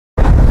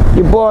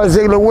Your boy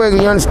Ziggler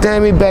Wiggle, you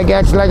understand me? Back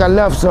at you like I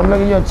left some.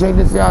 Look at you, check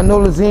this out. No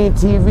Lazine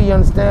TV, you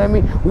understand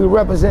me? We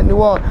represent New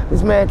Orleans.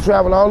 This man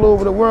traveled all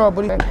over the world,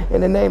 but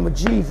in the name of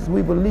Jesus,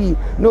 we believe.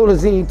 No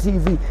Lazine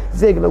TV,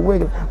 Ziggler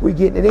Wiggle. We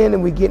getting it in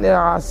and we getting it out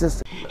of our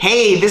system.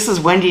 Hey, this is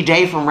Wendy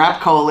Day from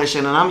Rap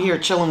Coalition, and I'm here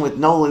chilling with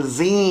No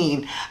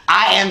Lazine.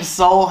 I am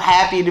so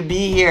happy to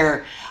be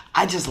here.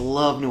 I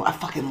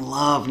fucking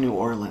love New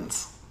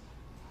Orleans.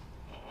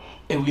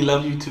 And we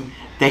love you too.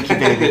 Thank you,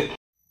 baby.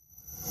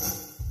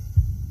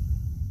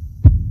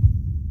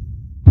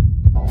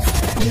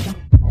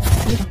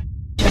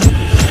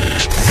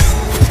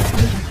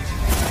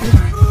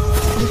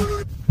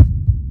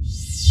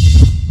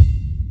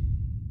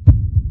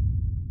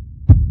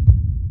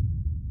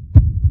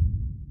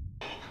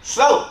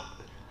 So,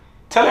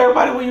 tell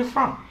everybody where you're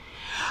from.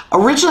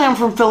 Originally, I'm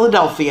from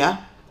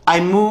Philadelphia.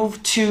 I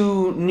moved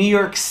to New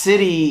York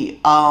City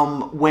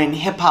when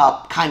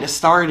hip-hop kind of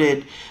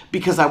started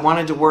because I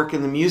wanted to work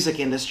in the music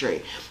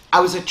industry.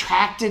 I was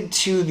attracted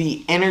to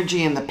the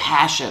energy and the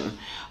passion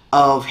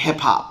of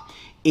hip-hop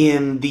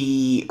in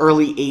the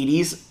early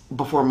 80s,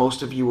 before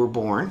most of you were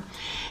born.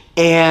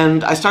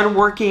 And I started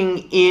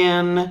working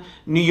in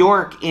New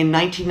York in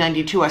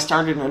 1992. I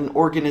started an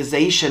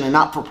organization, a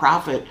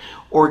not-for-profit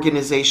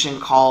organization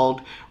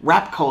called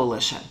Rap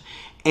Coalition.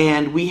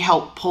 And we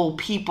help pull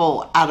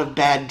people out of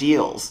bad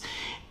deals.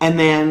 And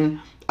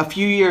then a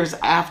few years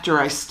after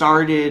I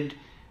started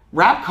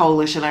Rap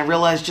Coalition, I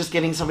realized just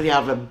getting somebody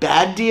out of a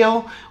bad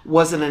deal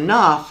wasn't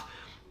enough.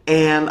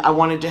 And I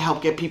wanted to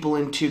help get people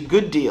into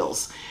good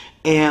deals.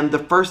 And the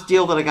first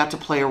deal that I got to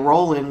play a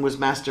role in was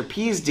Master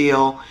P's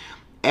deal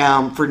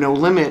for No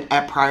Limit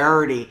at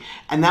Priority.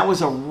 And that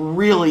was a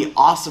really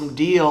awesome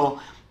deal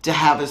to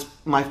have as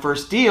my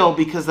first deal,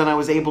 because then I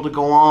was able to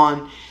go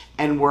on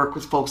and work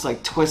with folks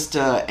like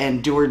Twista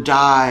and Do or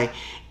Die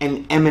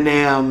and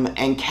Eminem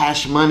and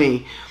Cash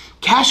Money.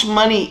 Cash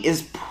Money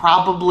is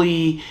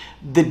probably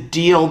the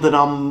deal that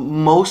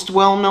I'm most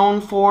well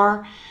known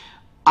for.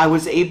 I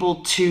was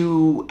able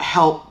to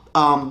help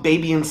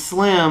Baby and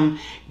Slim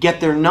get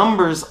their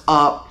numbers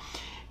up,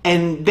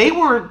 and they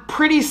were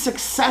pretty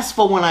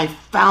successful when I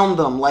found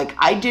them. Like,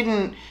 I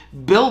didn't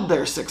build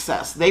their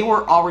success. They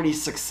were already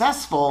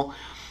successful.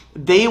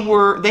 They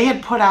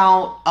had put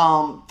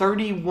out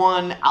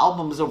 31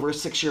 albums over a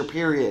 6-year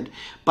period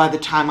by the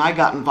time I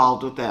got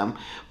involved with them.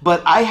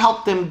 But I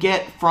helped them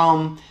get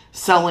from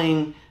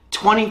selling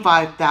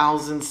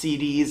 25,000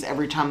 CDs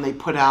every time they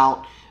put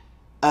out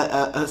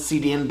a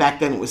CD, and back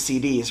then it was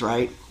CDs,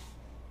 right?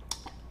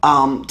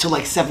 To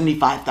like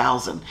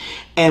 75,000.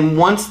 And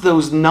once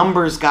those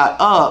numbers got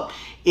up,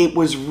 it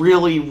was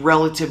really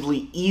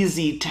relatively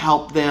easy to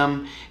help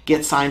them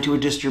get signed to a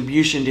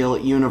distribution deal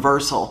at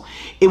Universal.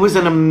 It was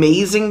an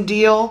amazing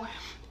deal,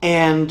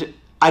 and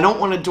I don't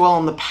want to dwell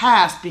on the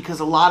past because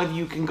a lot of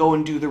you can go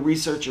and do the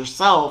research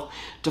yourself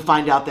to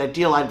find out that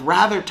deal. I'd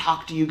rather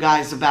talk to you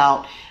guys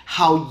about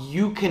how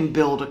you can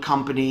build a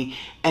company,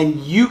 and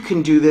you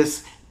can do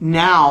this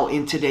now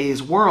in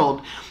today's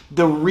world.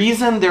 The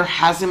reason there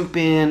hasn't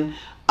been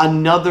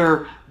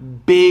another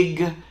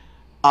big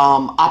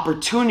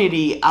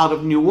opportunity out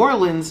of New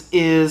Orleans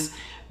is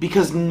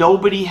because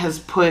nobody has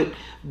put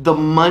the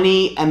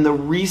money and the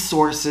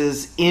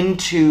resources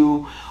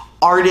into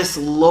artists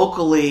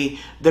locally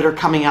that are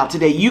coming out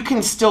today. You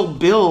can still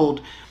build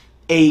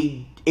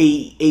a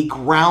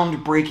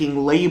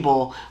groundbreaking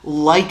label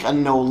like a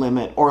No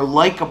Limit or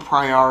like a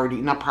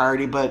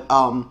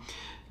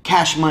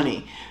Cash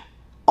Money.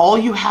 All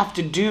you have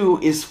to do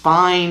is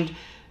find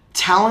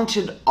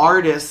talented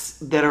artists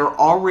that are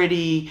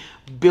already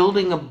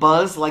building a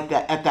buzz like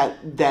that at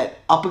that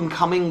up and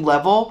coming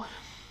level,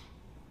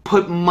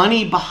 put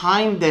money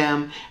behind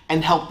them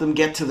and help them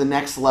get to the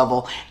next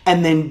level,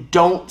 and then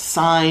don't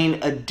sign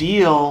a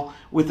deal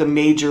with a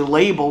major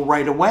label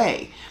right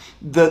away.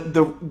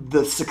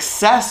 The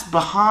success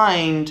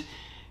behind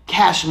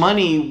Cash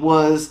Money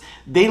was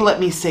they let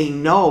me say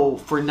no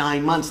for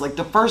 9 months. Like,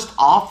 the first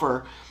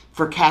offer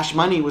for Cash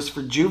Money was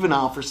for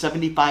Juvenile for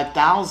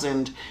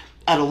 $75,000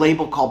 at a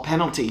label called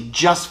Penalty,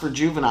 just for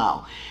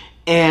Juvenile.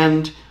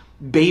 And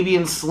Baby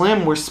and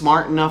Slim were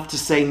smart enough to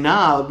say,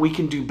 nah, we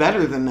can do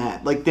better than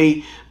that. Like,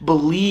 they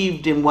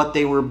believed in what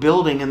they were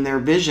building and their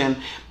vision,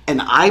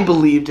 and I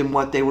believed in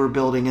what they were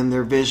building and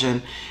their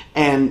vision,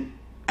 and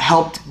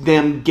helped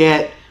them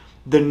get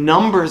the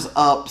numbers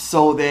up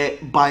so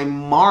that by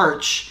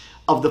March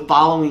of the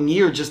following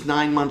year, just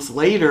 9 months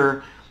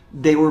later,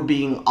 they were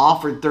being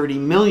offered $30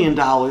 million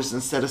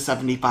instead of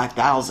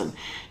 $75,000.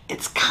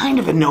 It's kind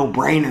of a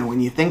no-brainer when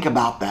you think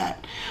about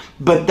that.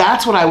 But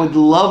that's what I would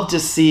love to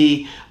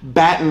see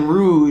Baton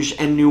Rouge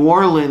and New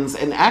Orleans,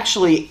 and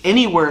actually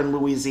anywhere in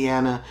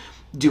Louisiana,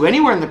 do,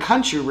 anywhere in the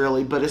country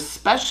really, but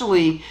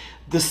especially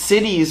the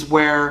cities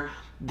where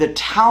the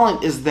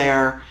talent is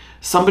there.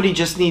 Somebody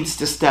just needs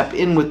to step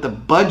in with the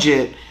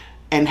budget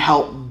and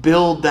help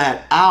build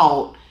that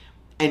out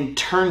and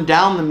turn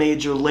down the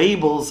major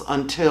labels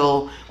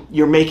until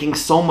you're making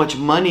so much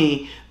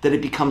money that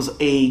it becomes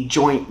a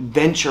joint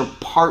venture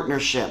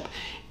partnership.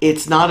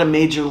 It's not a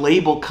major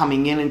label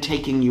coming in and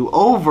taking you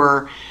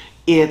over.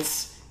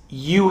 It's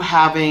you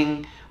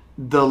having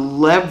the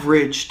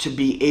leverage to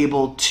be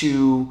able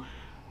to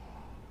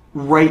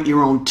write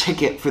your own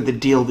ticket for the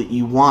deal that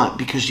you want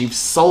because you've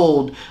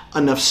sold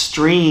enough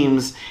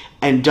streams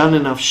and done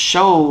enough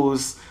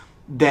shows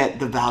that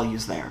the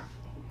value's there.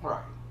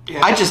 Right.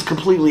 Yeah. I just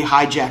completely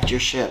hijacked your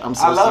shit. I'm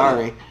so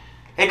sorry. It.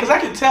 And because I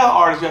can tell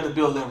artists you have to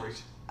build leverage.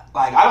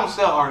 Like, I don't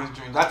sell artists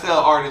dreams. I tell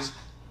artists,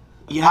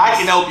 Yes. I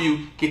can help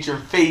you get your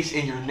face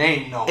and your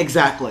name known.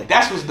 Exactly.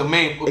 That's what's the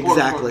main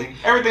important thing.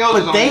 Everything else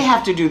but is on they you.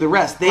 have to do the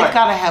rest. They've Right.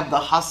 got to have the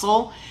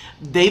hustle.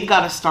 They've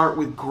got to start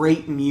with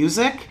great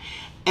music,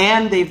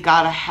 and they've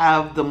got to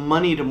have the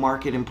money to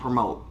market and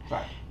promote.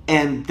 Right.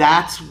 And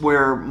that's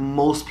where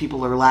most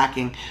people are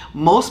lacking.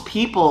 Most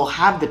people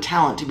have the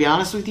talent. To be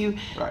honest with you,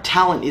 Right.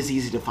 talent is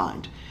easy to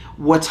find.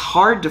 What's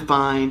hard to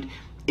find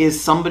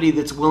is somebody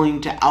that's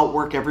willing to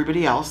outwork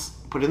everybody else,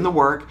 put in the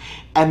work,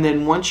 and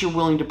then once you're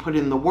willing to put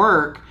in the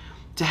work,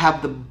 to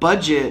have the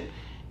budget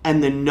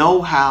and the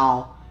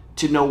know-how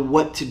to know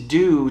what to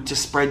do to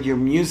spread your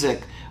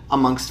music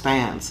amongst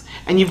fans.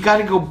 And you've got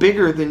to go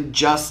bigger than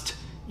just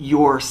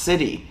your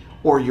city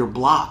or your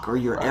block or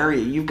your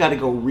area. You've got to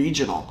go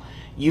regional.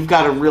 You've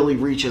got to really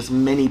reach as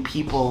many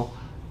people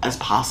as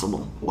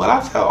possible. What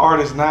I tell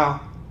artists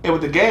now, and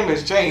with the game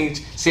has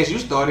changed since you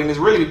started, and it's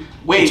really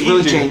way It's easier.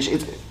 really changed.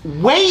 It's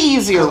way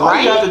easier, All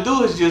you have right? to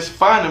do is just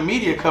find a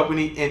media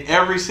company in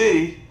every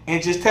city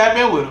and just tap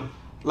in with them.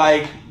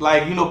 Like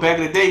you know, back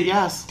in the day,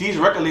 Yes. these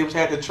record labels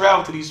had to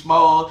travel to these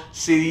small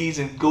cities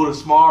and go to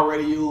small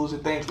radios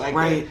and things like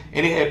Right. that.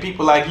 And they had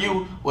people like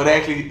you would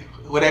actually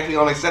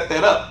only set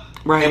that up.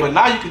 Right. But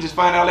now you can just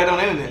find out that on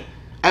the internet.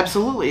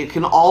 Absolutely, it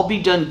can all be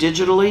done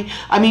digitally.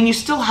 I mean, you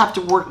still have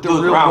to work the Do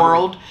the real groundwork.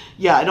 world.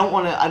 Yeah, I don't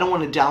want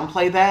to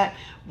downplay that,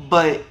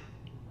 but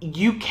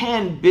you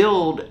can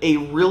build a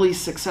really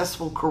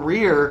successful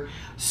career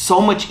so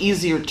much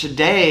easier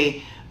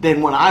today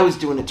than when I was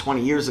doing it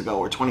 20 years ago,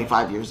 or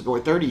 25 years ago, or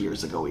 30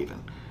 years ago,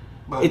 even.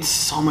 But It's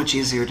so much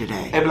easier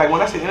today. And like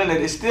when I say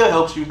internet, it still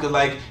helps you because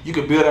like you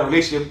can build that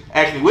relationship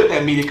actually with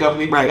that media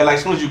company. Right. And like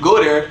as soon as you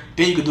go there,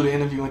 then you can do the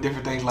interview and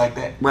different things like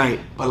that. Right,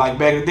 But like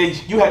back in the day,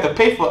 you had to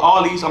pay for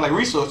all these like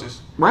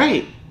resources.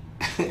 right.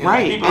 And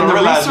Right, people and don't the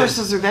realize that.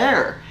 resources are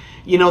there.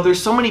 You know,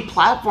 there's so many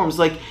platforms.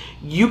 Like,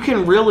 you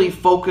can really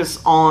focus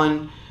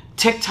on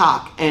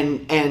TikTok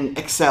and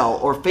Excel,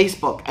 or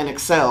Facebook and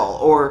Excel,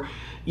 or,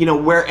 you know,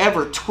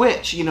 wherever,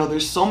 Twitch. You know,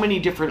 there's so many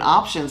different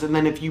options. And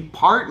then if you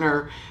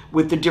partner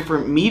with the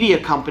different media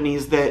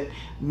companies that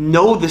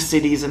know the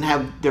cities and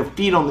have their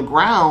feet on the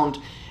ground,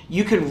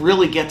 you can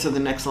really get to the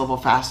next level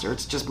faster.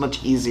 It's just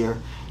much easier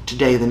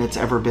today than it's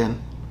ever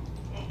been.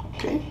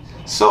 Okay.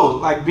 So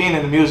like being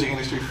in the music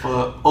industry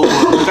for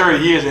over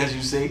 30 years, as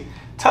you say,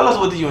 tell us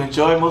what do you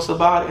enjoy most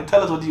about it, and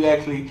tell us what do you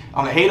actually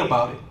hate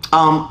about it.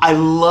 I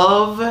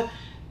love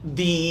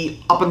the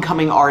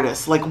up-and-coming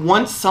artists. Like,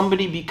 once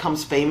somebody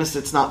becomes famous,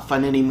 it's not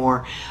fun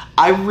anymore.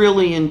 I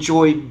really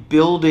enjoy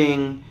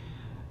building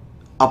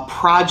a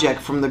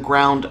project from the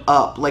ground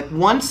up. Like,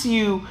 once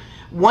you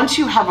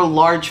have a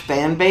large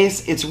fan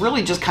base, it's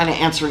really just kind of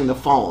answering the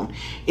phone.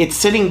 It's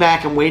sitting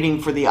back and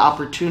waiting for the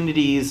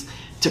opportunities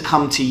to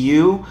come to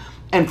you.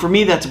 And for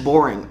me, that's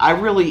boring. I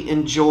really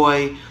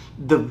enjoy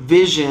the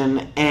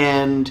vision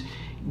and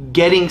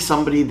getting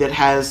somebody that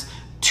has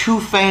 2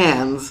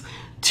 fans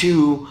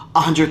to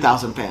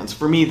 100,000 fans.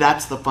 For me,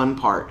 that's the fun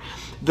part.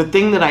 The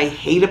thing that I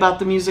hate about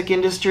the music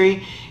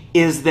industry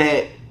is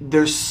that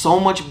there's so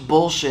much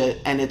bullshit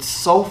and it's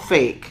so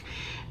fake,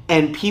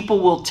 and people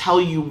will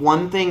tell you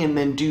one thing and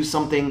then do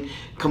something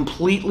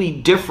completely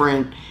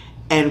different,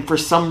 and for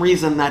some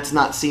reason that's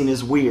not seen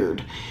as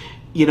weird.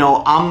 You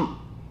know,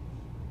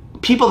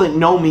 people that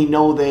know me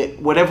know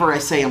that whatever I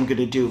say I'm going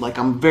to do. Like,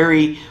 I'm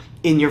very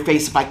in your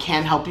face. If I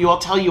can't help you, I'll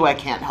tell you I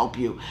can't help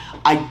you.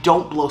 I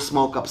don't blow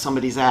smoke up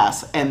somebody's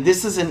ass. And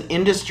this is an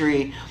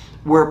industry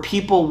where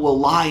people will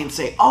lie and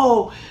say,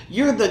 oh,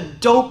 you're the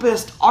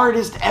dopest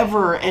artist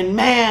ever, and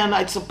man,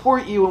 I'd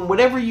support you and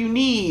whatever you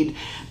need,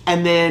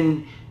 and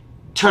then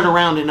turn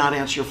around and not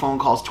answer your phone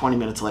calls 20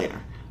 minutes later.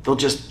 They'll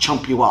just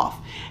chump you off.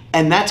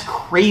 And that's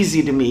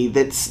crazy to me,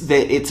 that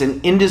it's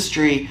an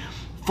industry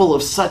full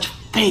of such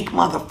fake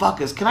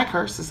motherfuckers. Can I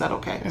curse? Is that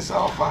okay? It's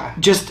all fine.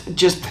 Just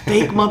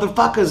fake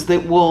motherfuckers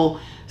that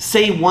will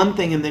say one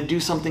thing and then do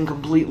something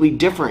completely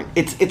different.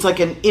 It's like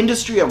an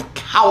industry of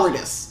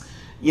cowardice.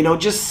 You know,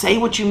 just say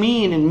what you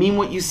mean and mean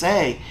what you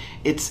say.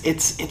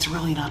 It's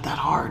really not that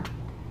hard.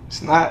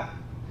 It's not.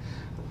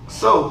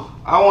 So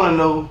I want to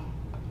know.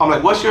 I'm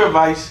like, what's your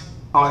advice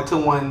on to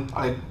one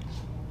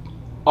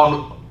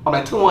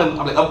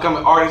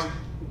upcoming artist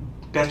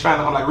that's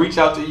trying to reach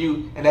out to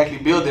you and actually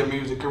build their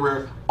music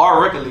career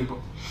or record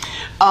label?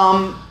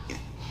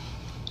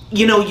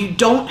 You know, you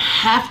don't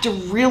have to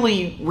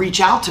really reach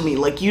out to me.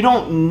 Like, you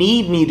don't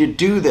need me to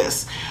do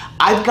this.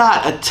 I've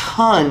got a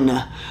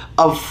ton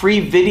of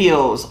free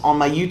videos on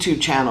my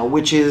YouTube channel,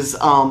 which is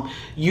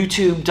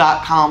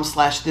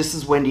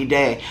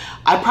youtube.com/thisiswendyday.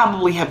 I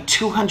probably have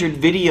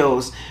 200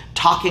 videos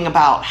talking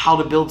about how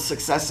to build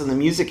success in the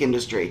music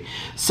industry.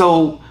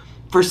 So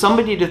for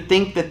somebody to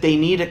think that they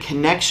need a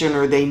connection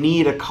or they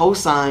need a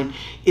cosign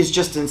is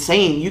just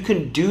insane. You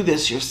can do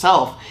this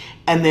yourself.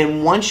 And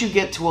then once you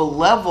get to a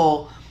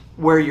level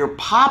where you're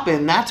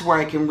popping, that's where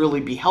I can really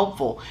be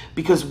helpful.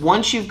 Because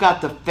once you've got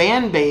the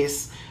fan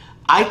base,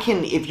 I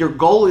can, if your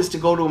goal is to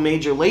go to a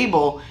major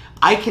label,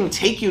 I can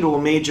take you to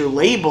a major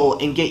label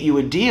and get you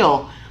a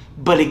deal.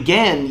 But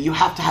again, you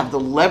have to have the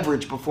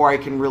leverage before I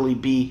can really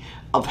be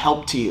of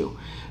help to you.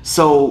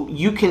 So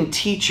you can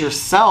teach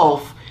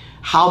yourself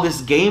how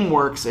this game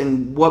works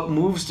and what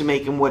moves to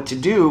make and what to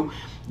do.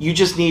 You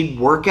just need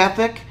work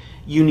ethic,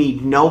 you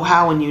need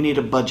know-how, and you need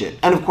a budget.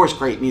 And of course,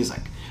 great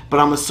music. But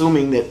I'm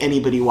assuming that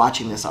anybody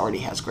watching this already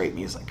has great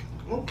music.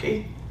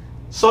 Okay.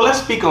 So let's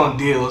speak on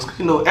deals.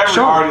 You know, every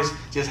Sure. artist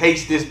just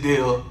hates this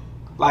deal.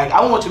 Like,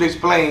 I want you to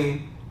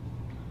explain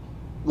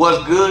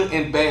what's good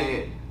and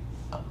bad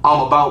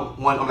about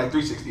one on like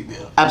 360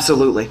 deal.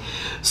 Absolutely.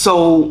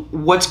 So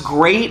what's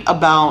great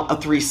about a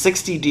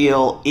 360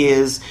 deal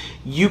is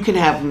you can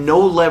have no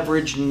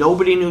leverage,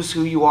 nobody knows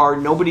who you are,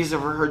 nobody's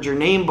ever heard your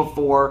name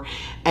before,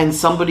 and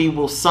somebody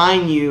will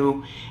sign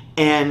you,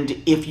 and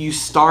if you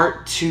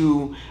start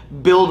to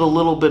build a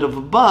little bit of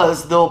a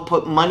buzz, they'll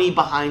put money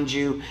behind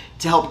you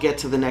to help get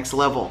to the next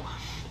level.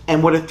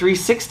 And what a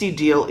 360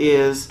 deal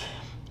is,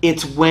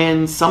 it's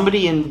when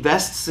somebody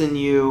invests in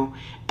you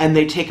and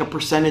they take a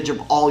percentage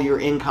of all your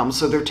income.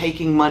 So they're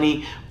taking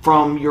money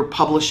from your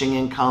publishing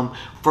income,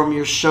 from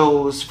your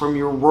shows, from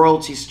your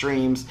royalty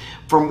streams,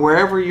 from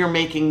wherever you're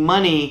making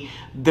money,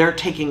 they're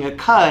taking a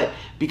cut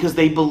because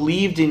they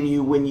believed in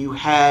you when you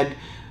had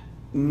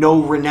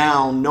no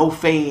renown, no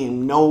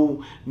fame,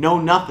 no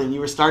nothing.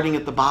 You were starting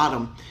at the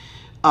bottom.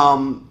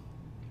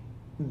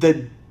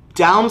 The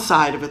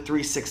downside of a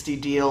 360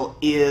 deal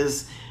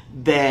is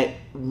that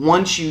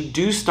once you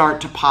do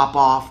start to pop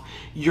off,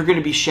 you're going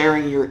to be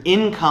sharing your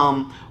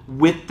income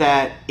with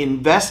that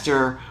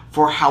investor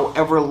for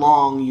however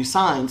long you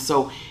sign.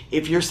 So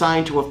if you're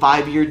signed to a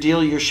 5-year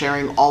deal, you're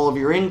sharing all of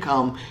your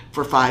income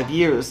for 5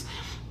 years.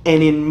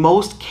 And in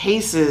most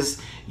cases,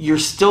 you're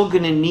still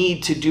going to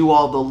need to do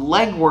all the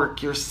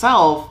legwork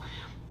yourself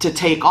to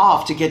take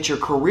off, to get your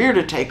career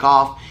to take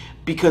off,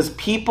 because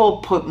people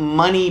put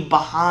money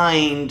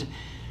behind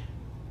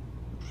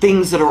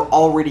things that are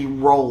already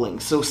rolling.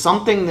 So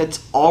something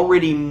that's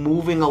already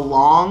moving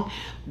along,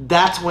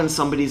 that's when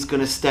somebody's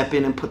going to step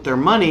in and put their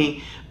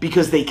money,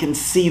 because they can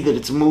see that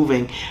it's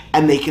moving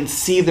and they can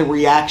see the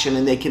reaction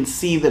and they can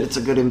see that it's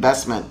a good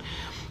investment.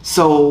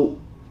 So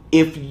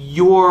if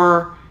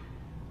your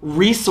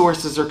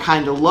resources are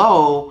kind of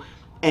low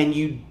and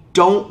you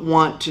don't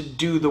want to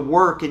do the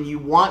work and you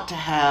want to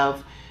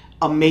have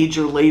a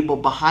major label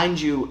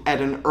behind you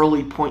at an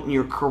early point in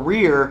your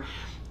career,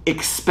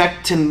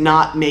 expect to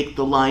not make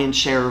the lion's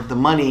share of the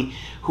money.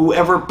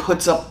 Whoever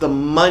puts up the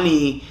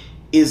money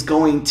is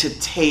going to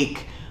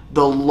take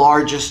the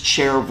largest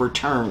share of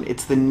return.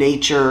 It's the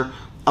nature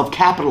of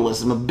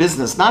capitalism, of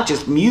business, not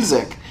just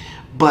music,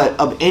 but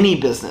of any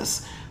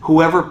business.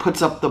 Whoever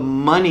puts up the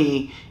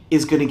money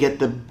is going to get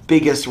the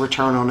biggest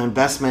return on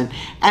investment,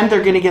 and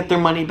they're going to get their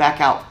money back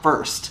out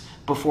first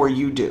before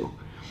you do.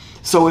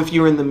 So if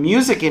you're in the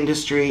music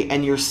industry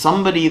and you're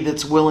somebody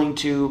that's willing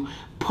to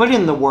put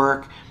in the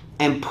work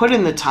and put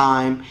in the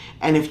time,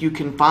 and if you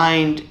can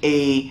find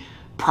a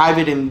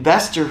private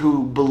investor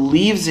who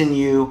believes in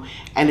you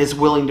and is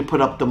willing to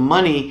put up the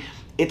money,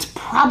 it's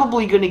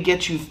probably going to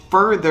get you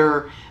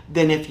further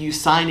than if you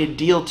sign a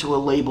deal to a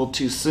label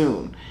too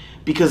soon.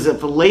 Because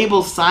if a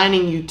label's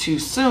signing you too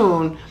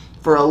soon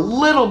for a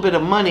little bit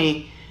of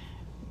money,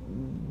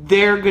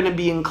 they're going to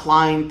be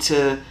inclined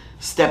to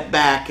step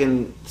back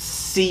and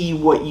see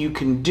what you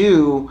can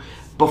do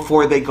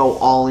before they go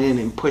all in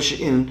and push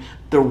in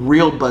the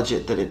real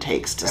budget that it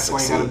takes to succeed.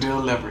 That's why you got to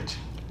build leverage.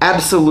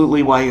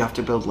 Absolutely why you have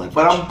to build leverage.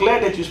 But I'm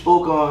glad that you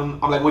spoke on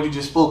like what you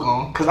just spoke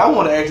on, because I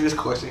want to ask you this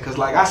question, because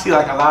like I see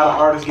like a lot of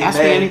artists get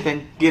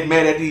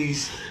mad at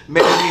these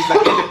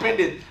like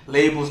independent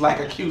labels like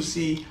a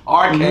QC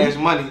or Cash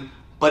Money,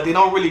 but they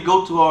don't really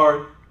go too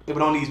hard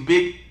even on these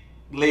big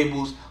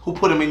labels who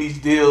put them in these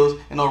deals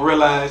and don't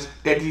realize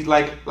that these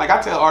like I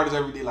tell artists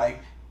every day, like,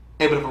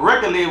 hey, but if a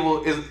record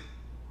label is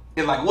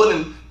like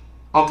willing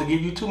to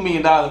give you $2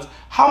 million,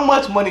 how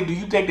much money do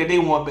you think that they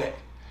want back?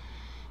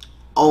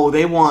 Oh,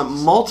 they want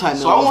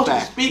multi-millions back. So I want you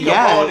to speak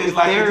up on this,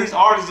 like if these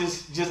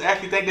artists just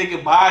actually think they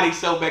can buy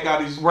themselves back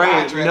out of these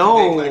contracts and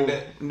things like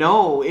that.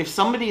 No, if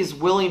somebody is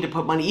willing to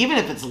put money, even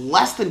if it's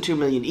less than $2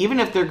 million, even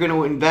if they're going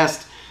to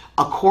invest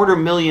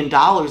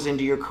 $250,000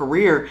 into your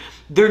career,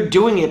 they're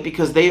doing it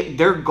because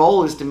their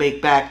goal is to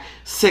make back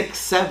 $6,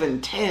 $7,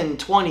 $10,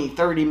 $20,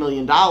 $30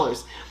 million.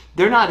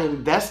 They're not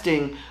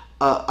investing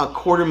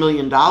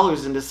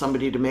 $250,000 into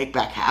somebody to make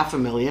back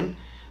 $500,000.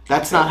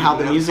 That's not how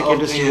the music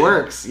industry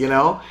works, you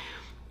know?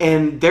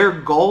 And their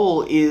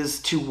goal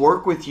is to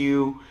work with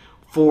you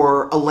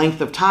for a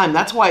length of time.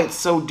 That's why it's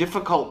so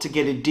difficult to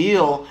get a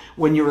deal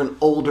when you're an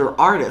older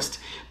artist,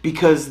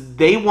 because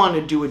they want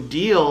to do a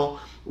deal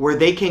where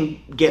they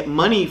can get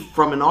money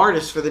from an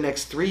artist for the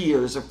next 3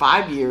 years or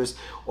 5 years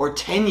or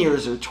 10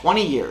 years or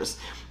 20 years.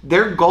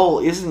 Their goal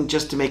isn't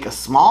just to make a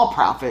small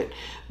profit.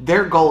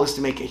 Their goal is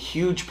to make a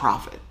huge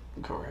profit.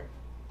 Correct.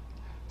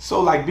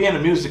 So, like, being a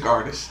music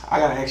artist, I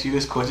gotta ask you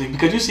this question,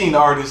 because you've seen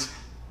artists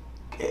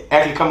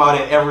actually come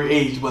out at every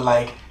age, but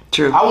like,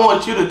 true. I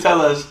want you to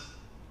tell us,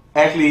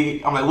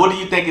 actually, I'm like, what do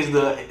you think is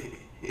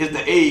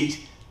the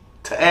age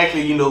to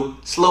actually, you know,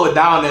 slow it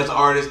down as an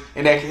artist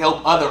and actually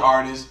help other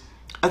artists?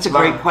 That's a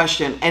great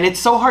question. And it's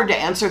so hard to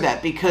answer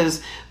that,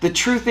 because the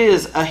truth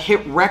is a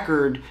hit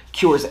record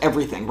cures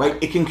everything, right?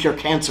 It can cure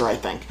cancer, I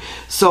think.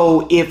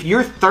 So if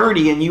you're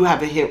 30 and you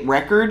have a hit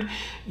record,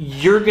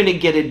 you're going to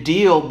get a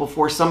deal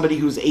before somebody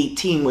who's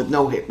 18 with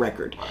no hit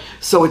record. Right.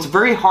 So it's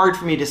very hard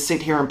for me to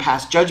sit here and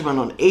pass judgment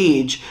on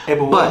age. Hey,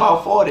 but what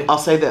about 40? I'll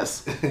say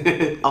this.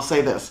 I'll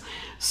say this.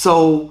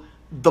 So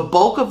the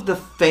bulk of the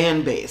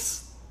fan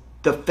base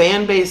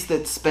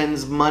that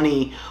spends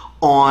money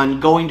on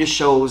going to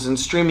shows and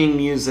streaming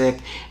music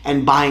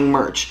and buying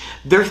merch,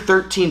 they're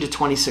 13 to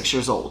 26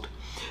 years old.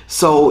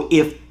 So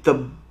if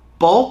the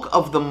bulk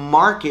of the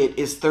market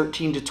is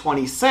 13 to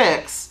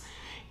 26,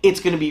 it's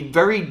going to be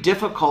very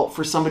difficult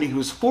for somebody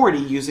who's 40,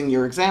 using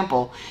your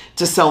example,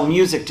 to sell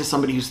music to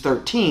somebody who's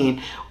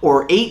 13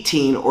 or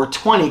 18 or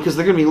 20, because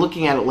they're going to be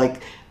looking at it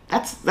like,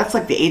 that's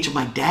like the age of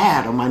my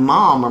dad or my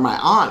mom or my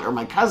aunt or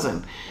my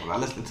cousin. Well, I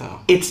listen to them.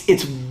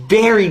 It's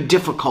very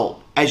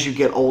difficult as you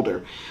get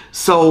older.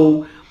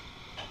 So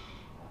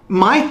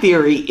my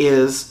theory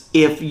is,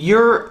 if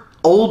you're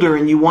older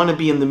and you want to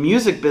be in the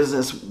music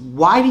business,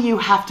 why do you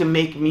have to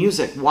make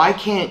music? Why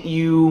can't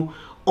you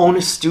own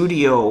a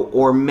studio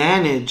or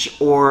manage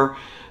or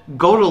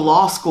go to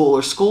law school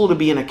or school to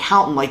be an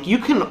accountant? Like, you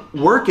can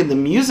work in the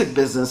music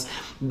business.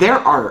 There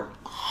are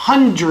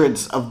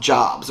hundreds of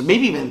jobs, or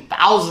maybe even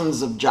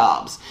thousands of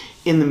jobs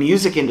in the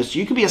music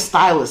industry. You could be a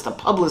stylist, a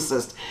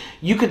publicist.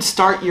 You could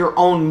start your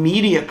own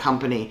media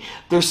company.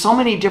 There's so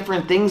many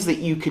different things that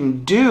you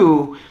can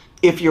do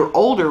if you're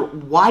older.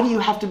 Why do you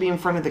have to be in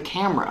front of the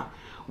camera?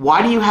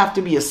 Why do you have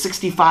to be a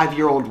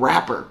 65-year-old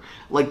rapper?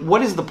 Like,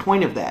 what is the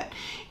point of that?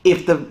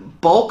 If the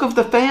bulk of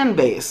the fan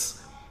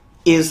base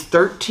is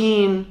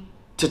 13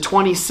 to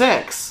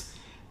 26,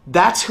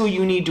 that's who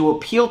you need to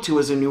appeal to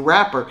as a new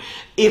rapper.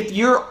 If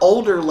you're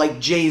older, like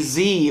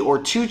Jay-Z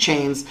or 2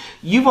 Chainz,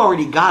 you've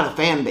already got a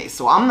fan base.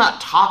 So I'm not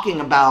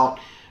talking about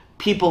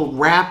people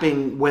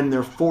rapping when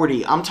they're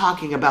 40. I'm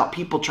talking about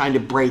people trying to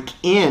break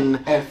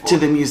in to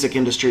the music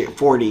industry at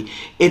 40.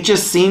 It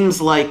just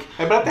seems like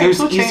there's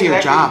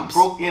easier jobs.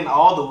 Broke in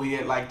all the way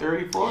at like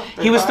 34?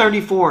 35? He was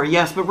 34,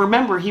 yes. But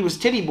remember, he was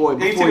Titty Boy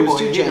before he was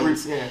 2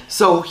 Chainz. Yeah.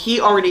 So he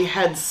already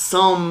had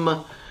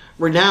some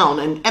renown.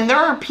 And there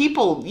are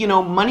people, you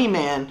know, Money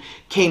Man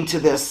came to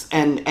this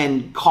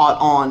and caught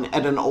on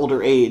at an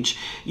older age.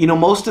 You know,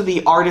 most of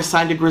the artists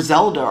signed to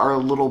Griselda are a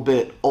little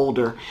bit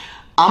older.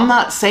 I'm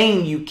not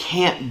saying you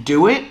can't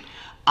do it.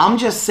 I'm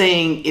just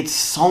saying it's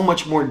so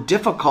much more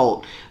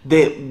difficult,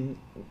 that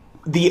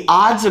the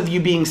odds of you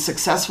being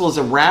successful as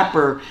a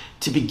rapper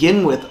to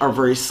begin with are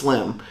very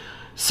slim.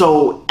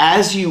 So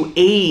as you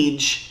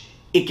age,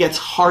 it gets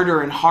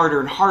harder and harder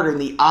and harder,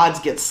 and the odds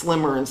get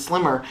slimmer and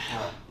slimmer.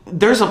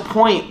 There's a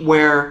point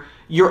where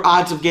your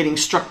odds of getting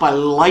struck by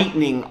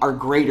lightning are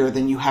greater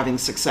than you having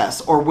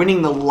success, or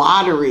winning the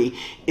lottery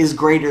is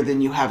greater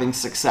than you having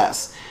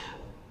success.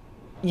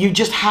 You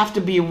just have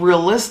to be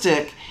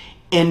realistic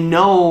and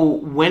know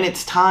when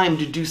it's time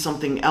to do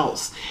something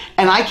else.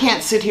 And I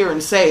can't sit here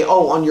and say,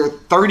 oh, on your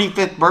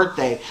 35th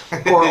birthday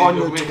or on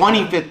your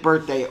 25th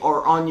birthday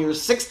or on your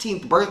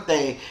 16th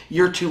birthday,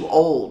 you're too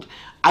old.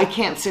 I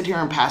can't sit here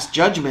and pass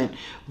judgment,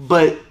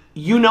 but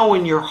you know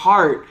in your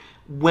heart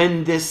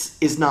when this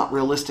is not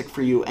realistic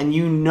for you, and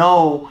you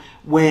know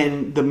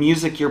when the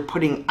music you're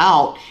putting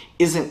out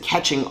isn't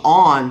catching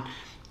on.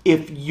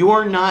 If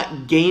you're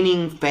not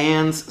gaining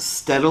fans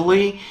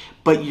steadily,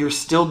 but you're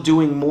still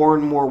doing more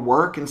and more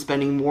work and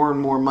spending more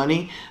and more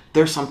money,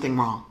 there's something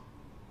wrong.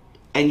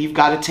 And you've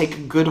got to take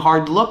a good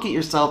hard look at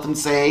yourself and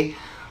say,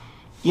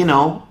 you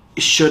know,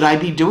 should I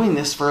be doing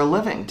this for a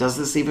living? Does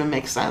this even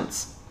make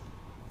sense?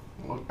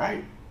 Well,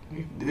 right.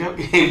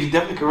 You're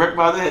definitely correct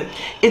about that.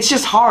 It's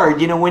just hard,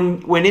 you know,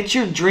 when it's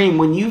your dream,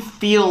 when you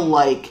feel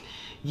like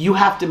you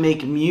have to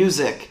make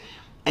music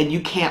and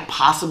you can't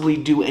possibly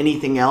do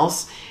anything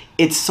else,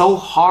 it's so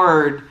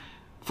hard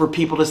for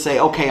people to say,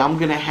 okay, I'm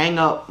going to hang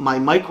up my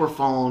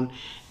microphone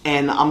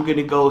and I'm going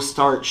to go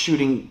start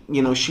shooting,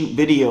 you know, shoot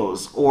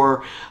videos,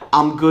 or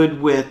I'm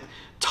good with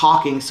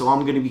talking, so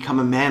I'm going to become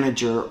a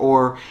manager,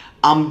 or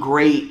I'm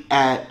great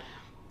at,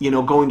 you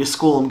know, going to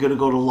school, I'm going to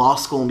go to law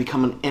school and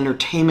become an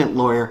entertainment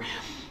lawyer.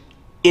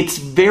 It's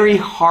very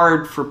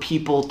hard for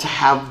people to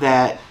have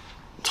that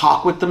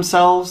talk with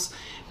themselves,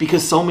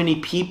 because so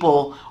many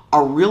people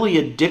are really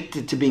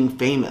addicted to being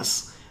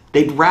famous.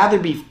 They'd rather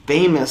be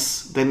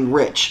famous than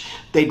rich.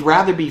 They'd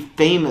rather be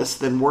famous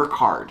than work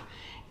hard.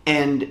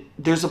 And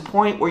there's a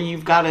point where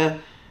you've got to,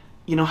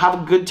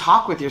 have a good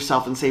talk with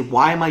yourself and say,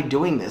 why am I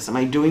doing this? Am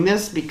I doing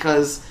this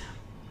because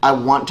I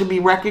want to be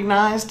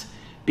recognized?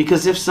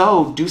 Because if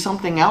so, do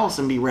something else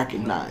and be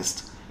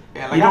recognized.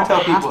 Yeah, like I tell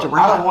people,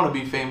 I don't want to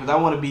be famous. I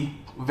want to be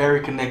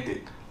very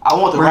connected. I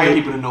want the right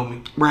people to know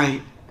me.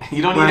 Right.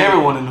 You don't need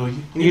everyone to know you.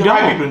 You need the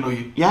right people to know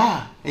you.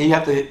 Yeah. And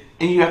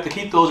you have to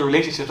keep those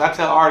relationships. I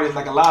tell artists,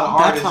 like a lot of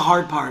artists. That's the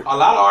hard part. A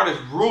lot of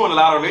artists ruin a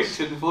lot of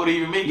relationships before they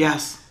even make it.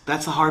 Yes,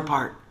 that's the hard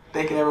part.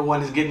 Thinking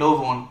everyone is getting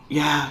over on them.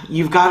 Yeah,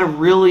 you got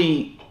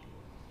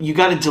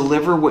to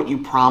deliver what you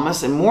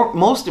promise, and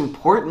most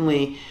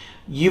importantly,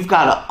 you've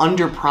got to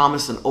under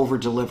promise and over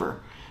deliver.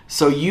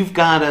 So you've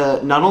got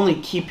to not only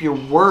keep your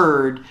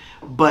word,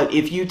 but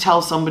if you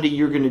tell somebody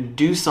you're going to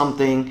do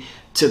something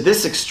to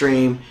this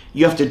extreme,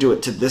 you have to do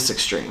it to this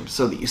extreme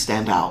so that you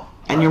stand out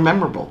and you're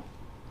memorable.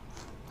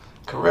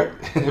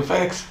 Correct. In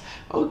fact,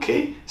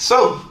 okay.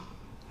 So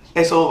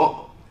to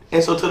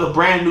the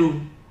brand new,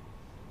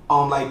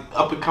 like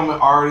up and coming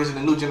artists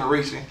and the new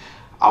generation,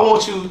 I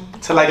want you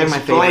to like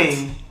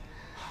explain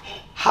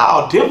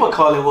how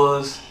difficult it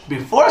was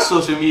before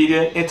social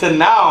media into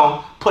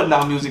now putting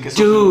out music.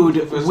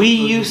 Dude, we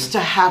used to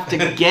have to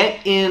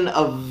get in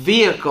a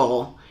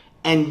vehicle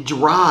and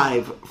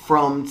drive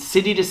from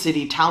city to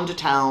city, town to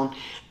town,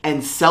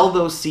 and sell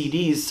those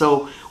CDs.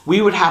 So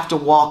we would have to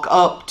walk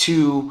up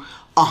to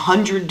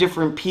 100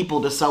 different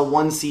people to sell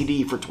one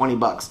CD for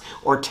 $20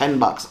 or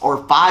 $10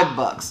 or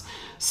 $5.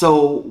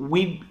 So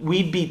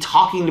we'd be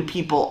talking to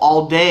people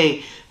all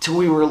day till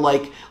we were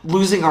like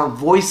losing our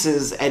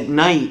voices at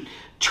night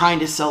trying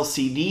to sell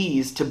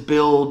CDs to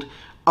build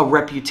a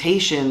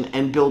reputation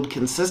and build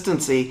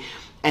consistency.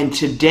 And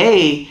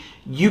today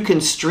you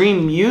can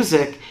stream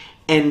music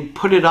and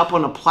put it up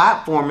on a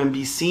platform and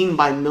be seen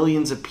by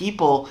millions of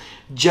people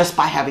just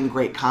by having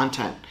great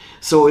content.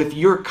 So if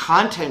your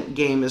content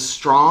game is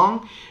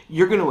strong,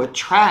 you're going to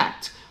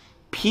attract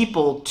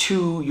people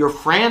to your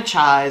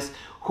franchise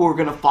who are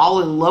going to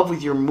fall in love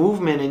with your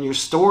movement and your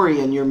story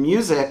and your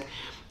music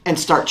and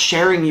start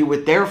sharing you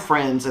with their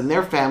friends and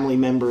their family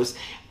members.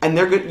 And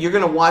you're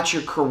going to watch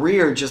your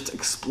career just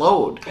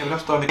explode. And I'm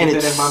starting to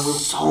get that in my group.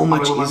 So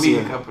much easier. My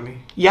media company.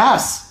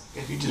 Yes.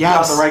 If you just put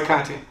out the right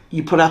content.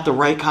 You put out the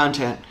right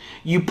content.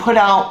 You put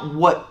out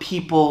what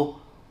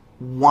people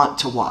want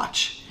to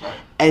watch. Right.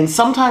 And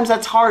sometimes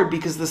that's hard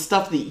because the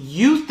stuff that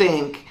you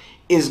think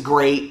is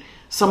great,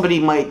 somebody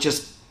might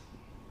just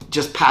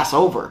pass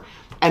over.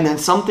 And then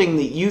something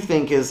that you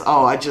think is,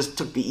 oh, I just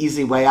took the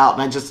easy way out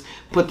and I just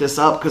put this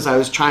up because I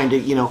was trying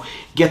to,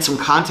 get some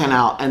content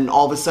out. And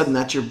all of a sudden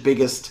that's your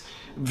biggest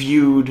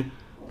viewed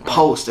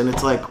post. And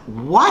it's like,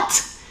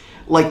 what?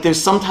 Like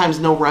there's sometimes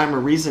no rhyme or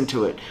reason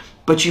to it.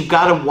 But you've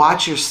got to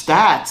watch your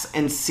stats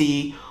and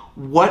see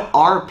what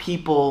are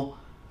people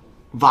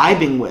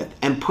vibing with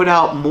and put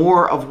out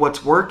more of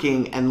what's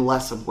working and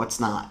less of what's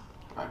not.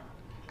 Right.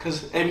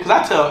 Because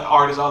I tell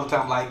artists all the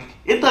time, like,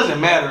 it doesn't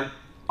matter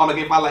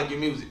if I like your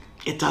music.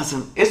 It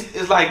doesn't.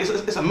 It's like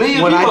it's a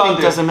million what people I think out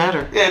there. Doesn't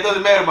matter. Yeah, it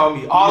doesn't matter about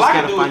me. All I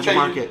can do is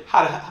tell you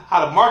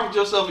how to market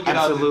yourself and get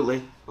Absolutely.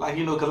 out there. Like,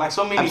 because like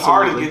so many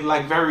artists get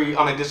like very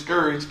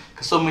discouraged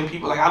because so many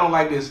people like, I don't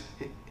like this.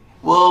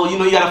 Well,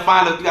 you gotta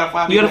find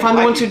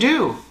the ones who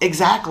do.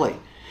 Exactly.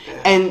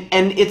 Yeah. And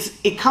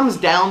it comes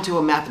down to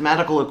a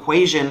mathematical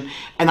equation,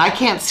 and I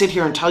can't sit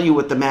here and tell you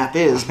what the math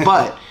is,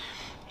 but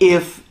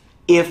if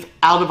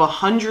out of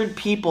 100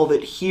 people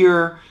that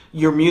hear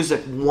your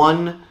music,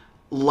 one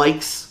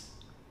likes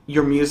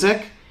your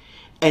music,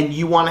 and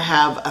you want to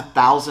have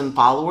 1,000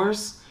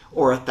 followers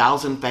or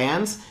 1,000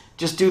 fans,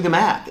 just do the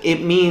math.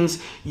 It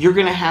means you're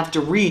going to have to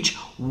reach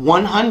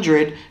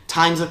 100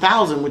 times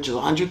 1,000, which is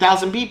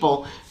 100,000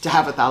 people, to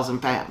have 1,000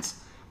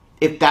 fans.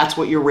 If that's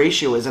what your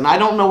ratio is. And I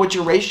don't know what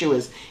your ratio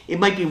is. It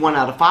might be 1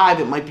 out of 5.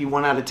 It might be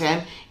 1 out of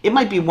 10. It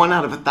might be 1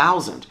 out of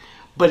 1,000.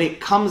 But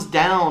it comes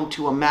down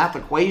to a math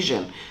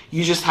equation.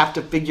 You just have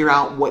to figure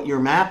out what your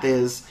math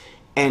is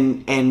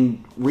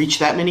and reach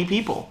that many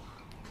people.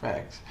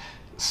 Facts.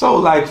 So,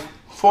 like,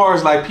 far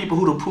as like people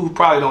who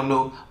probably don't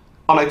know,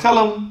 I'm like, tell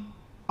them,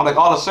 I'm like,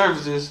 all the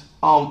services,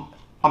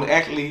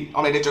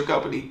 that your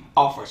company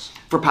offers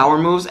for Power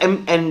Moves.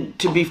 And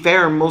to be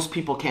fair, most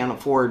people can't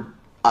afford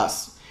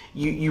us.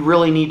 You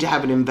really need to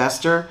have an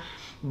investor,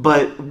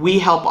 but we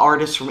help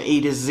artists from A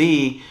to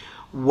Z.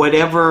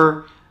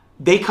 Whatever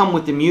they come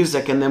with the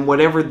music, and then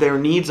whatever their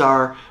needs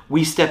are,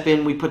 we step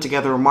in. We put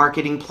together a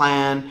marketing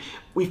plan.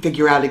 We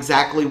figure out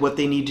exactly what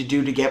they need to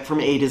do to get from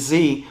A to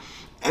Z.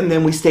 And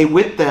then we stay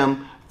with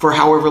them for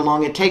however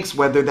long it takes,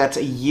 whether that's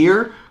a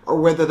year or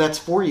whether that's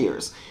 4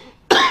 years.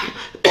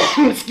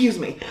 Excuse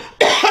me.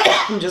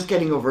 I'm just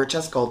getting over a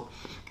chest cold.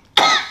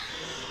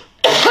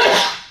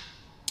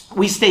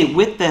 We stay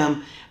with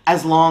them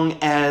as long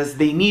as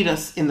they need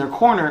us in their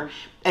corner,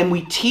 and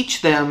we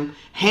teach them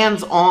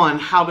hands-on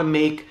how to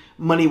make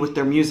money with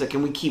their music,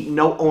 and we keep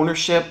no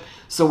ownership.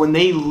 So when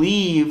they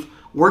leave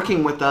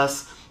working with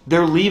us,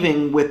 they're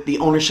leaving with the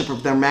ownership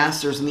of their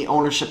masters and the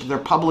ownership of their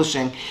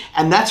publishing.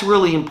 And that's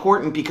really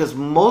important because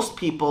most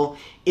people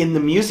in the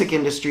music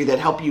industry that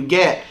help you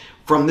get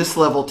from this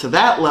level to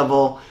that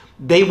level,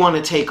 they want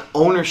to take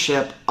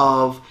ownership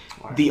of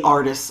the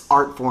artist's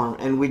art form,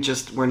 and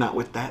we're not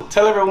with that.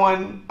 Tell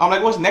everyone,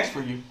 what's next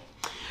for you?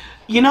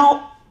 You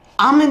know,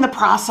 I'm in the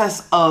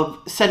process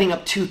of setting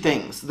up 2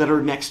 things that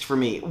are next for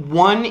me.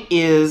 One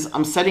is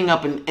I'm setting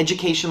up an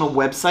educational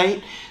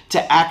website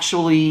to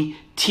actually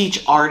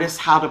teach artists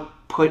how to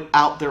put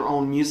out their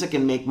own music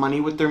and make money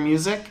with their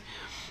music.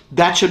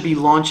 That should be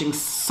launching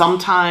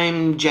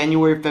sometime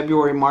January,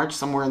 February, March,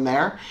 somewhere in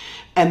there.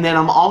 And then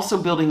I'm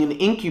also building an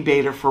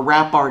incubator for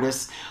rap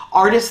artists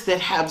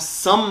that have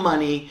some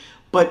money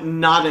but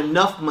not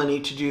enough money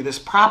to do this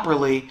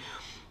properly.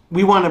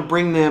 We want to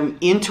bring them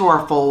into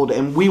our fold,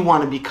 and we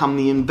want to become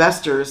the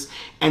investors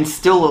and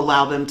still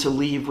allow them to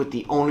leave with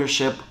the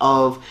ownership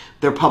of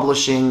their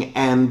publishing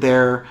and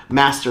their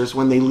masters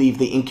when they leave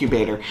the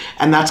incubator.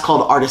 And that's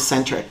called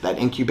Artist-Centric, that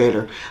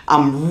incubator.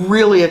 I'm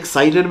really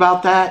excited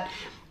about that.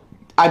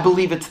 I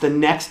believe it's the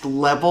next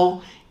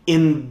level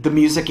in the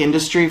music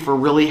industry for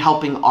really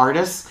helping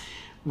artists.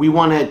 We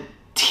want to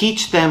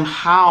teach them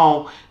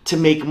how to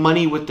make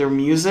money with their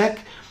music,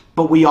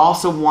 but we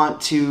also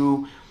want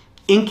to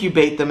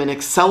incubate them and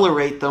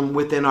accelerate them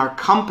within our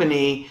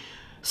company,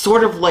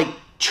 sort of like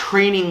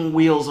training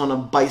wheels on a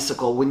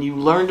bicycle. When you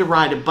learn to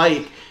ride a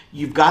bike,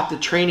 you've got the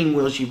training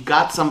wheels, you've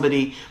got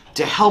somebody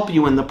to help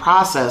you in the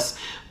process,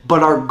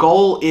 but our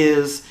goal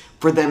is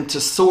for them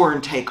to soar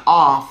and take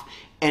off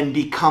and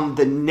become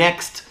the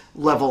next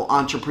level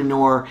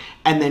entrepreneur,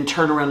 and then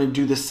turn around and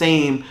do the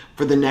same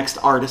for the next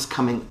artist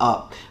coming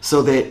up,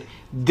 so that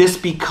this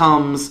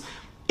becomes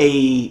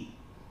a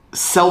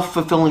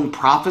self-fulfilling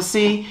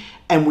prophecy,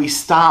 and we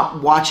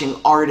stop watching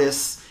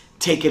artists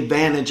take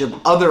advantage of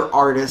other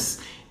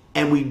artists,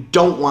 and we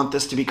don't want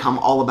this to become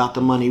all about the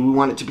money. We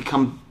want it to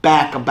become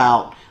back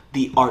about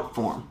the art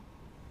form.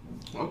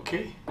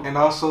 Okay. And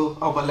also,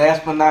 but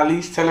last but not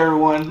least, tell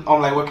everyone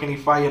where can they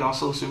find you on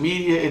social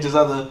media and just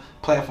other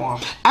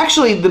platforms.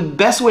 Actually, the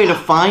best way to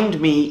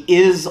find me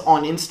is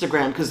on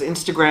Instagram, because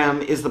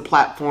Instagram is the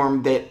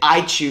platform that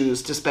I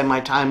choose to spend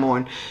my time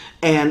on.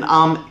 And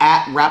I'm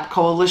at Rap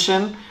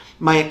Coalition.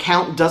 My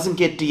account doesn't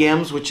get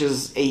DMs, which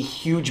is a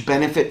huge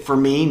benefit for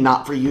me,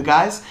 not for you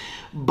guys.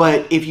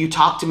 But if you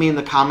talk to me in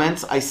the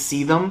comments, I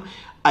see them.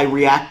 I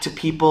react to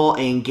people.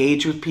 I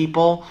engage with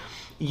people.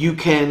 You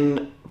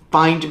can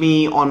find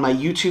me on my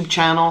YouTube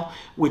channel,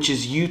 which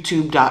is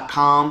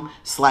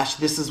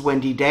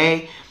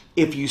youtube.com/thisiswendyday.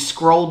 If you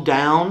scroll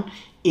down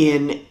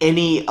in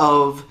any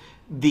of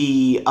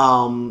the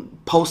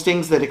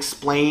postings that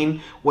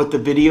explain what the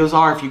videos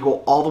are, if you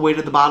go all the way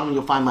to the bottom,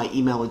 you'll find my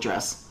email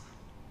address.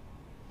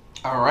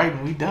 All right,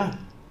 we done.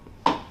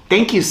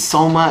 Thank you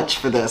so much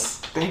for this.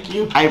 Thank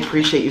you. I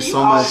appreciate you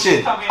so much.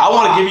 Shit, I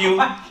want to give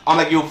you,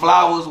 your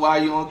flowers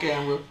while you're on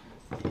camera.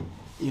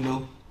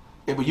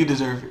 But you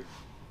deserve it.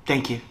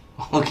 Thank you.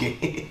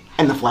 Okay.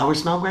 And the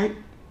flowers smell great?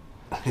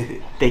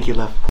 Thank you,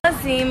 love.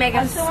 Nola make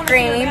them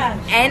scream.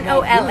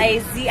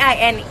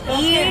 NOLAZINE.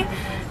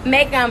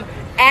 Make them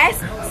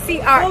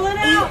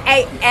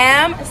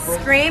SCREAM.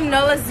 Scream.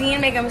 Nola Zine,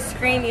 make them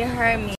scream. You heard me.